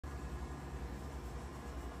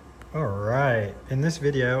All right, in this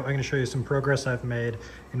video, I'm going to show you some progress I've made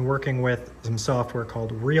in working with some software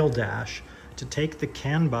called RealDash to take the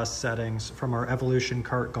CAN bus settings from our Evolution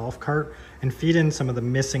Kart golf cart and feed in some of the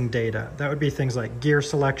missing data. That would be things like gear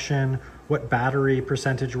selection, what battery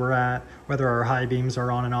percentage we're at, whether our high beams are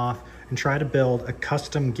on and off, and try to build a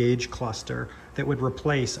custom gauge cluster that would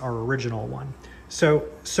replace our original one. So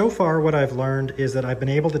far what I've learned is that I've been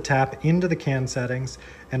able to tap into the CAN settings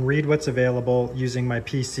and read what's available using my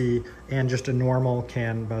PC and just a normal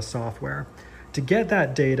CAN bus software. To get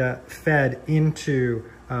that data fed into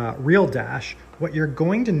RealDash, what you're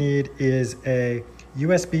going to need is a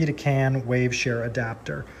USB to CAN Waveshare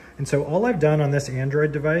adapter. And so all I've done on this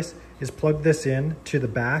Android device is plug this in to the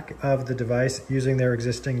back of the device using their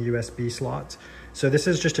existing USB slots. So this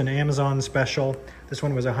is just an Amazon special. This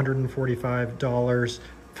one was $145,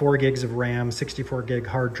 4 gigs of RAM, 64 gig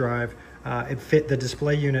hard drive. The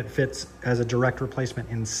display unit fits as a direct replacement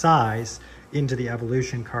in size into the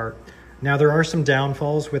Evolution cart. Now there are some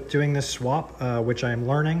downfalls with doing this swap, which I'm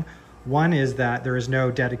learning. One is that there is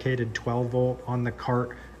no dedicated 12 volt on the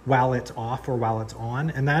cart while it's off or while it's on,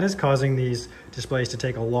 and that is causing these displays to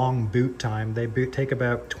take a long boot time. They take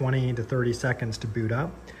about 20 to 30 seconds to boot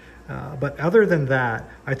up. But other than that,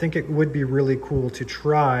 I think it would be really cool to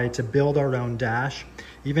try to build our own dash,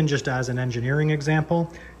 even just as an engineering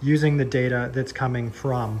example, using the data that's coming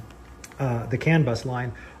from the CAN bus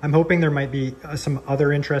line. I'm hoping there might be some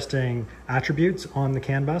other interesting attributes on the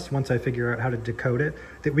CAN bus once I figure out how to decode it,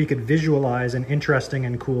 that we could visualize in interesting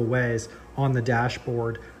and cool ways on the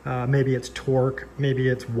dashboard. Maybe it's torque, maybe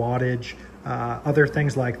it's wattage, other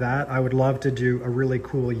things like that. I would love to do a really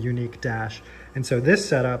cool, unique dash. And so this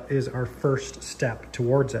setup is our first step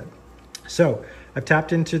towards it. So I've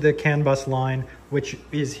tapped into the CAN bus line, which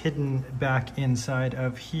is hidden back inside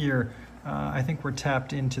of here. I think we're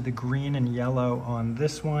tapped into the green and yellow on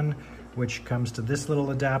this one, which comes to this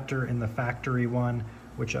little adapter in the factory one,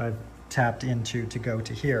 which I've tapped into to go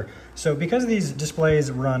to here. So because these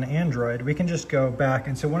displays run Android, we can just go back.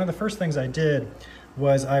 And so one of the first things I did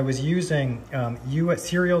was I was using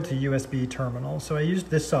serial to USB terminal. So I used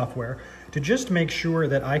this software to just make sure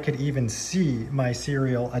that I could even see my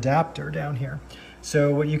serial adapter down here.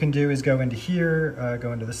 So what you can do is go into here,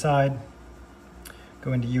 go into the side,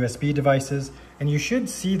 go into USB devices, and you should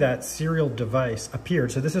see that serial device appear.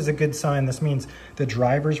 So this is a good sign. This means the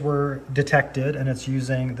drivers were detected and it's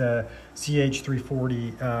using the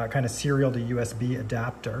CH340 kind of serial to USB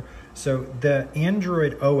adapter. So the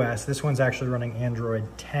Android OS, this one's actually running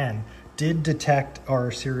Android 10, did detect our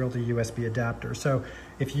serial to USB adapter. So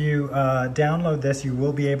if you download this, you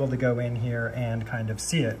will be able to go in here and kind of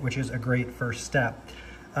see it, which is a great first step.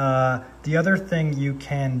 The other thing you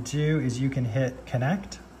can do is you can hit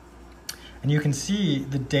connect, and you can see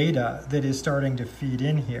the data that is starting to feed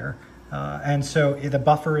in here. And so the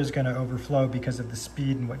buffer is going to overflow because of the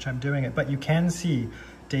speed in which I'm doing it, but you can see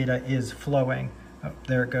data is flowing. Oh,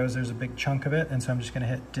 there it goes. There's a big chunk of it. And so I'm just going to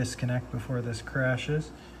hit disconnect before this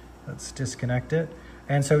crashes. Let's disconnect it.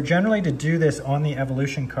 And so generally to do this on the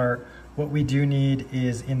Evolution cart, what we do need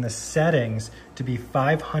is in the settings to be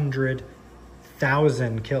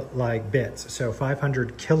 500,000 bits. So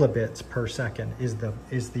 500 kilobits per second is the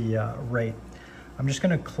rate. I'm just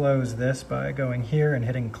going to close this by going here and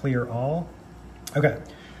hitting clear all. Okay,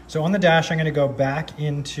 so on the dash, I'm going to go back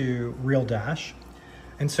into RealDash.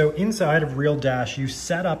 And so inside of RealDash, you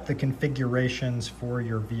set up the configurations for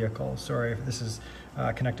your vehicle. Sorry if this is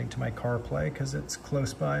connecting to my CarPlay because it's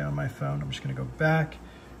close by on my phone. I'm just going to go back.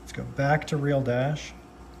 Let's go back to RealDash.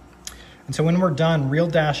 And so when we're done,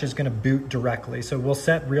 RealDash is going to boot directly. So we'll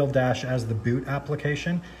set RealDash as the boot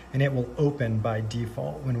application, and it will open by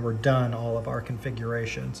default when we're done all of our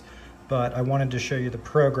configurations. But I wanted to show you the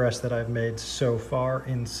progress that I've made so far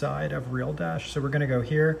inside of RealDash. So we're going to go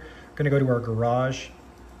here. We're going to go to our garage.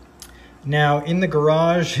 Now in the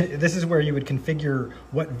garage, this is where you would configure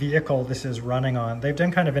what vehicle this is running on. They've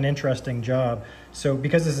done kind of an interesting job. So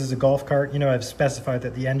because this is a golf cart, I've specified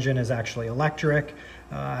that the engine is actually electric,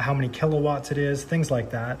 how many kilowatts it is, things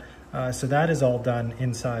like that. So that is all done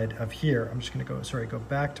inside of here. I'm just gonna go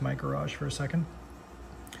back to my garage for a second.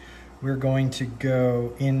 We're going to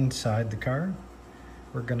go inside the car.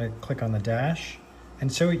 We're gonna click on the dash.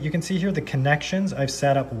 And so you can see here the connections. I've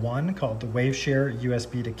set up one called the Waveshare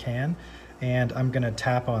USB to CAN, and I'm gonna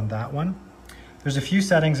tap on that one. There's a few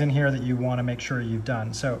settings in here that you wanna make sure you've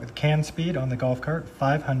done. So the CAN speed on the golf cart,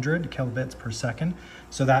 500 kilobits per second.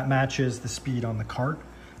 So that matches the speed on the cart.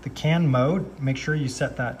 The CAN mode, make sure you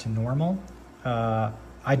set that to normal.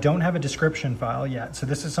 I don't have a description file yet, so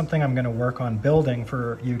this is something I'm gonna work on building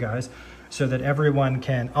for you guys. so that everyone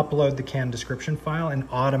can upload the CAN description file and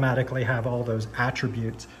automatically have all those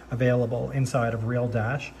attributes available inside of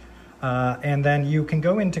RealDash. And then you can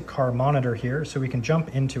go into Car Monitor here, so we can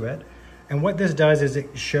jump into it. And what this does is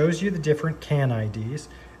it shows you the different CAN IDs,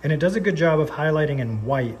 and it does a good job of highlighting in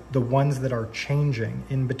white the ones that are changing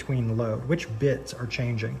in between load, which bits are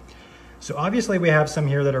changing. So obviously we have some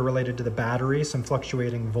here that are related to the battery, some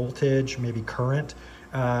fluctuating voltage, maybe current.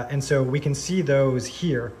 And so we can see those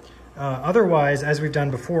here. Otherwise, as we've done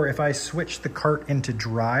before, if I switch the cart into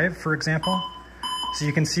drive, for example, so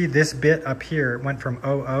you can see this bit up here went from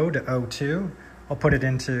 00 to 02. I'll put it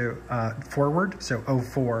into forward, so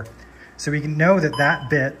 04. So we can know that that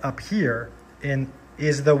bit up here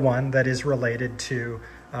is the one that is related to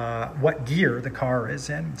what gear the car is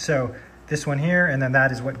in. So this one here, and then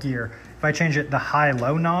that is what gear. If I change it the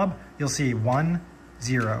high-low knob, you'll see 1,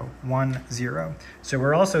 0, 1, 0. So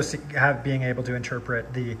we're also being able to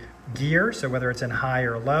interpret the gear, so whether it's in high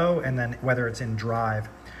or low, and then whether it's in drive.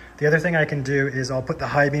 The other thing I can do is I'll put the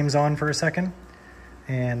high beams on for a second,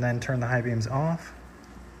 and then turn the high beams off.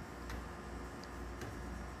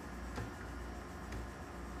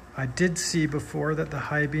 I did see before that the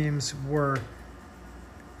high beams were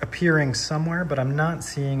appearing somewhere, but I'm not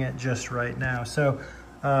seeing it just right now. So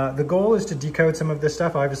the goal is to decode some of this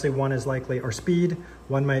stuff. Obviously one is likely, or speed,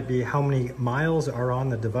 one might be how many miles are on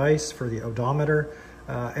the device for the odometer.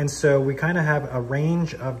 And so we kind of have a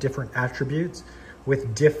range of different attributes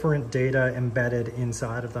with different data embedded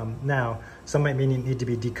inside of them. Now, some might need to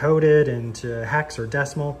be decoded into hex or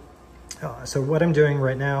decimal. So what I'm doing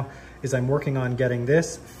right now is I'm working on getting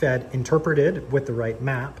this interpreted with the right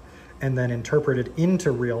map, and then interpreted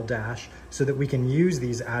into RealDash so that we can use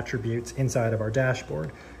these attributes inside of our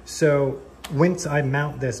dashboard. So once I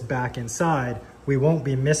mount this back inside, we won't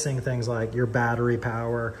be missing things like your battery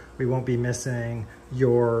power, we won't be missing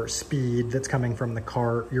your speed that's coming from the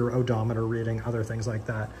cart, your odometer reading, other things like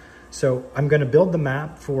that. So I'm gonna build the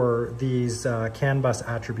map for these CAN bus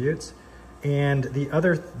attributes, and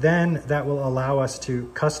then that will allow us to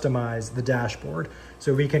customize the dashboard.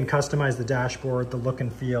 So we can customize the dashboard, the look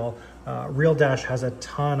and feel. RealDash has a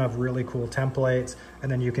ton of really cool templates,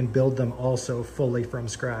 and then you can build them also fully from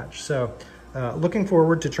scratch. So looking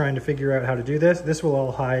forward to trying to figure out how to do this. This will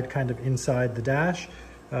all hide kind of inside the dash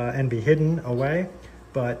and be hidden away,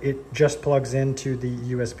 but it just plugs into the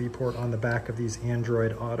USB port on the back of these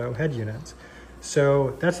Android Auto head units.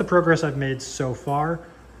 So that's the progress I've made so far.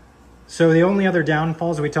 So the only other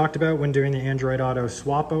downfalls we talked about when doing the Android Auto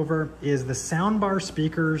swap over is the soundbar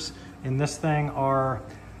speakers in this thing are,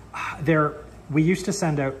 we used to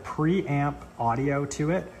send out preamp audio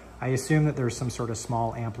to it. I assume that there's some sort of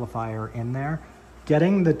small amplifier in there.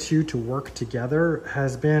 Getting the two to work together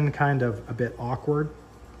has been kind of a bit awkward.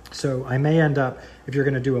 So I may end up, if you're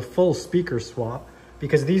gonna do a full speaker swap,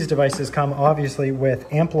 because these devices come obviously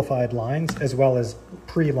with amplified lines as well as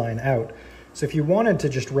pre-line out. So if you wanted to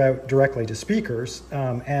just route directly to speakers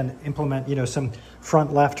and implement, some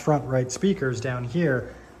front left, front right speakers down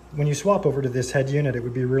here, when you swap over to this head unit, it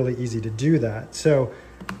would be really easy to do that. So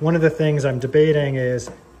one of the things I'm debating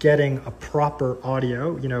is getting a proper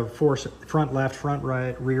audio, for front left, front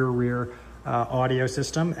right, rear audio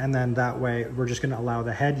system. And then that way we're just gonna allow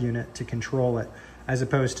the head unit to control it, as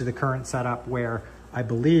opposed to the current setup where I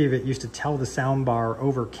believe it used to tell the soundbar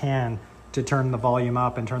over CAN to turn the volume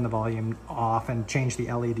up and turn the volume off and change the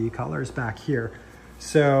LED colors back here.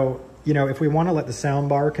 So, if we want to let the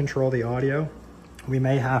soundbar control the audio, we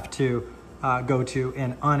may have to go to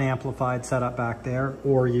an unamplified setup back there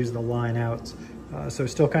or use the line outs. So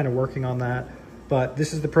still kind of working on that, but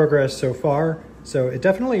this is the progress so far. So it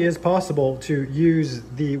definitely is possible to use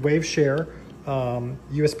the Waveshare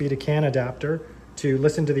USB to CAN adapter to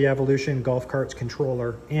listen to the Evolution Golf Carts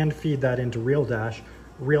controller and feed that into RealDash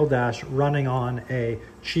running on a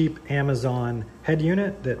cheap Amazon head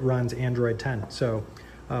unit that runs Android 10. So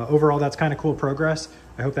overall, that's kind of cool progress.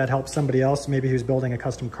 I hope that helps somebody else, maybe who's building a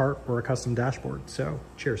custom cart or a custom dashboard. So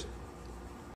cheers.